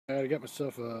I got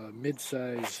myself a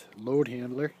mid-size load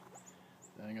handler.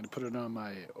 I'm going to put it on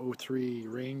my 03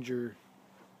 Ranger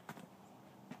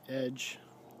edge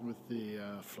with the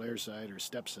flare side or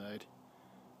step side.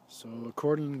 So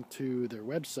according to their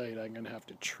website, I'm going to have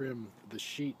to trim the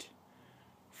sheet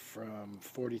from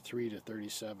 43 to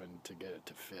 37 to get it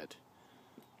to fit.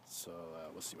 So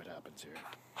we'll see what happens here.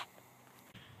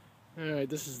 Alright,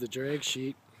 this is the drag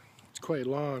sheet. It's quite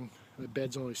long. The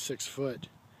bed's only 6 foot.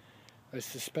 I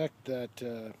suspect that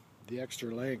the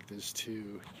extra length is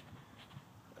to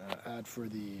add for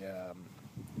the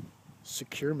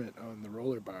securement on the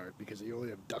roller bar because you only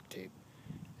have duct tape.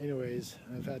 Anyways,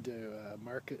 I've had to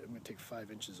mark it. I'm going to take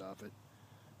 5 inches off it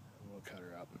and we'll cut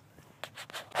her up.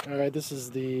 Alright, this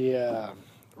is the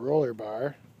roller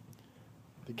bar.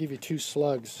 They give you 2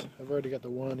 slugs. I've already got the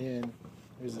one in.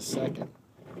 Here's the second.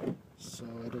 So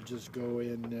it'll just go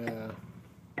in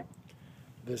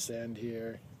this end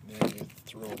here. And then you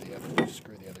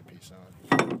screw the other piece on.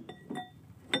 And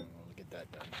we'll get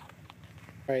that done.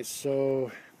 Alright,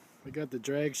 so we got the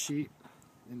drag sheet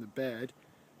in the bed.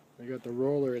 I got the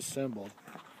roller assembled.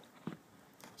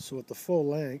 So at the full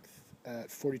length,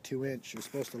 at 42 inch, you're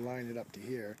supposed to line it up to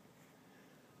here.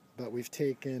 But we've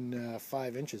taken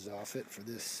 5 inches off it for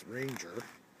this Ranger.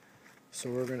 So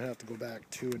we're going to have to go back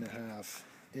 2.5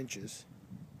 inches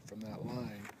from that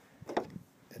line.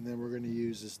 And then we're going to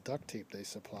use this duct tape they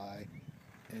supply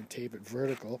and tape it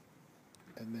vertical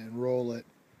and then roll it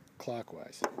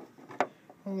clockwise.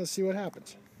 Well, let's see what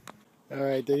happens.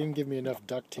 Alright, they didn't give me enough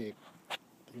duct tape.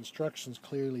 The instructions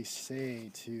clearly say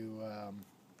to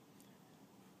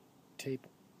tape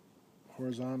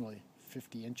horizontally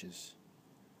 50 inches.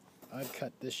 I've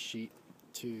cut this sheet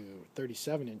to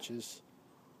 37 inches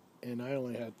and I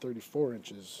only had 34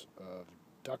 inches of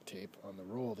duct tape on the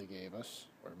roll they gave us,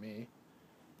 or me,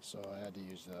 so I had to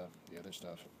use the other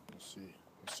stuff. We'll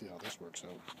see how this works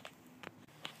out.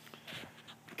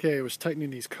 Okay, I was tightening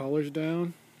these collars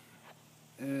down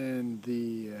and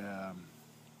the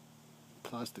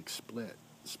plastic split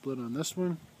on this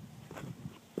one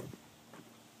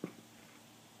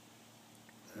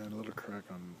and a little crack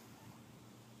on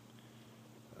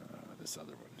this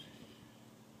other one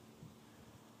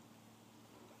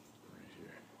right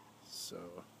here. So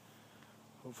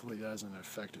hopefully it doesn't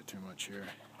affect it too much here.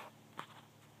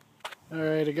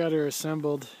 Alright, I got her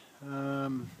assembled. I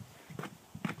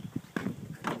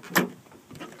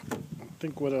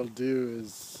think what I'll do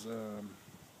is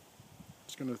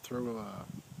just going to throw a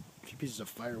few pieces of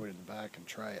firewood in the back and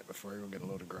try it before I go get a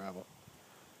load of gravel.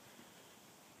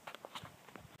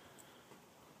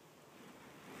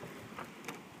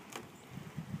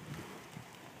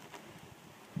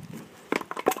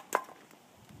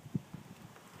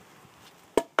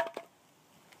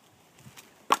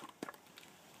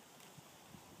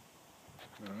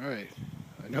 Alright,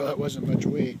 I know that wasn't much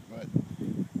weight, but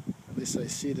at least I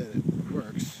see that it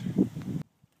works.